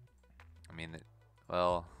 I mean,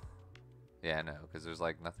 well, yeah, no, because there's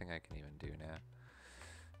like nothing I can even do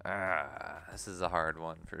now. This is a hard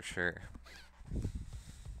one for sure.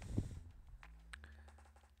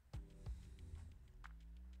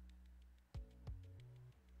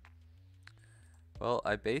 Well,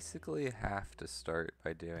 I basically have to start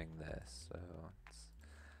by doing this, so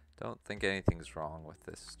don't think anything's wrong with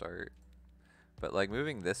this start. But like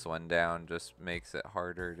moving this one down just makes it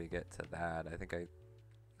harder to get to that. I think I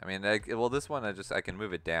mean, well, this one I can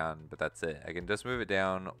move it down, but that's it. I can just move it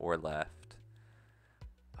down or left.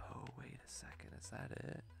 Oh, wait a second, is that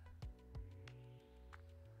it?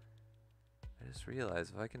 I just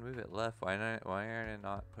realized if I can move it left, why aren't I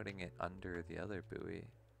not putting it under the other buoy?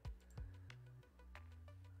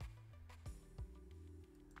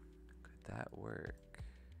 Could that work?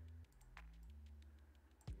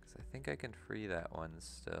 Because I think I can free that one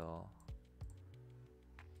still.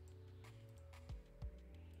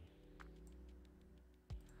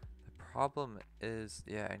 The problem is,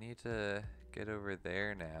 yeah, I need to get over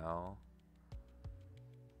there now.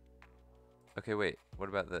 Okay, wait, what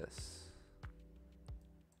about this?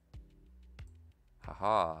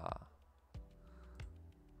 Haha.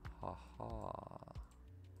 Haha.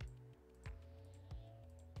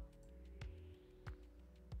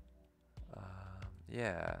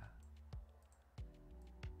 Yeah.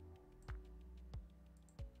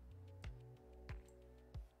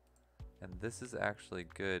 And this is actually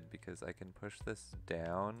good because I can push this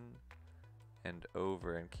down and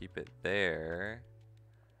over and keep it there.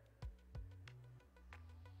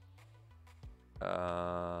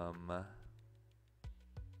 Actually,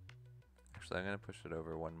 I'm gonna push it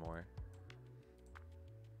over one more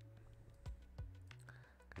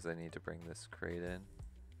because I need to bring this crate in.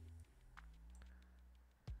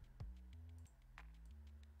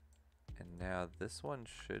 And now this one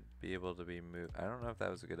should be able to be moved. I don't know if that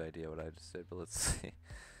was a good idea what I just did, but let's see.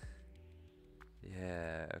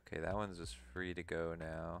 Yeah, okay, that one's just free to go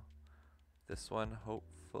now. This one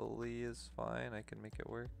hopefully is fine. I can make it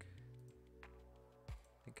work. I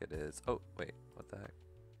think it is. Oh, wait, what the heck?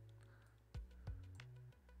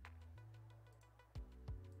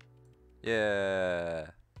 Yeah,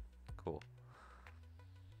 cool.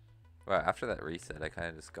 Wow, after that reset, I kind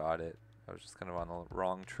of just got it. I was just kind of on the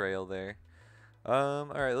wrong trail there.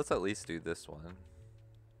 Alright, let's at least do this one.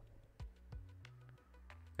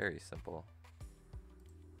 Very simple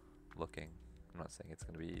looking. I'm not saying it's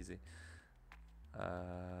going to be easy.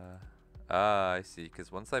 I see,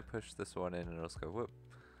 because once I push this one in, it'll just go whoop.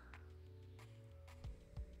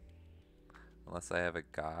 Unless I have a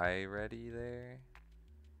guy ready there.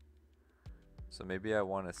 So maybe I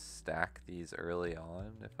want to stack these early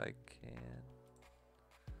on if I can.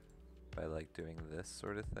 By like doing this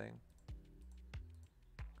sort of thing.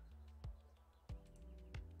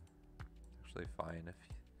 Actually fine if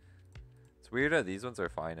you, it's weird how these ones are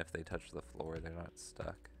fine if they touch the floor, they're not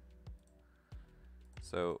stuck.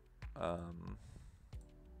 So I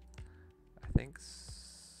think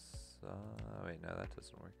wait, no, that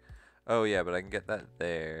doesn't work. Oh yeah, but I can get that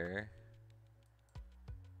there.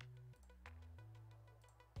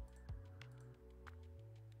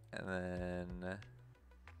 And then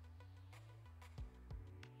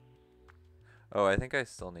oh, I think I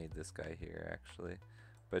still need this guy here actually.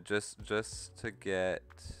 But just to get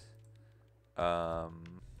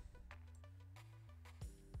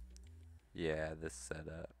yeah, this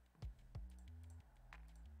setup.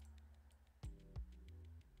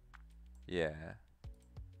 Yeah.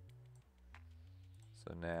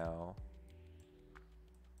 So now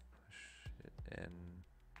push it in.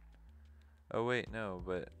 Oh wait, no,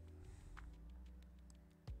 but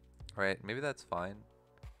right, maybe that's fine.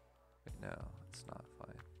 Wait, no, it's not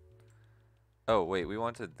fine. Oh wait, we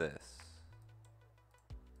wanted this.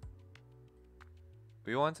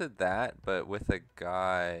 We wanted that, but with a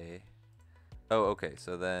guy. Oh, okay,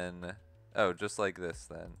 so then, oh, just like this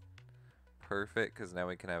then. Perfect, because now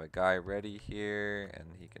we can have a guy ready here,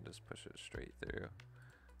 and he can just push it straight through.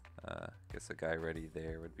 Guess a guy ready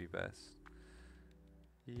there would be best.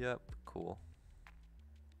 Yep, cool.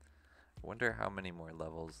 Wonder how many more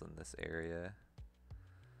levels in this area.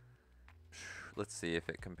 Let's see if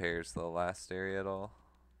it compares to the last area at all.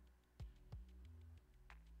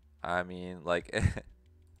 I mean, like,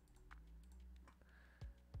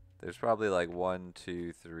 there's probably like 1,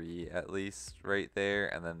 2, 3 at least right there,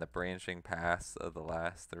 and then the branching paths of the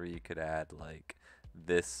last 3 could add like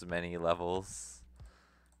this many levels.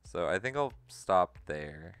 So I think I'll stop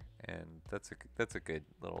there, and that's a good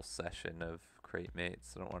little session of crate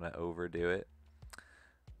mates. I don't want to overdo it.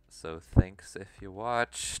 So thanks if you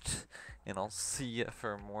watched, and I'll see you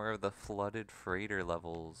for more of the flooded freighter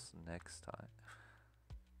levels next time.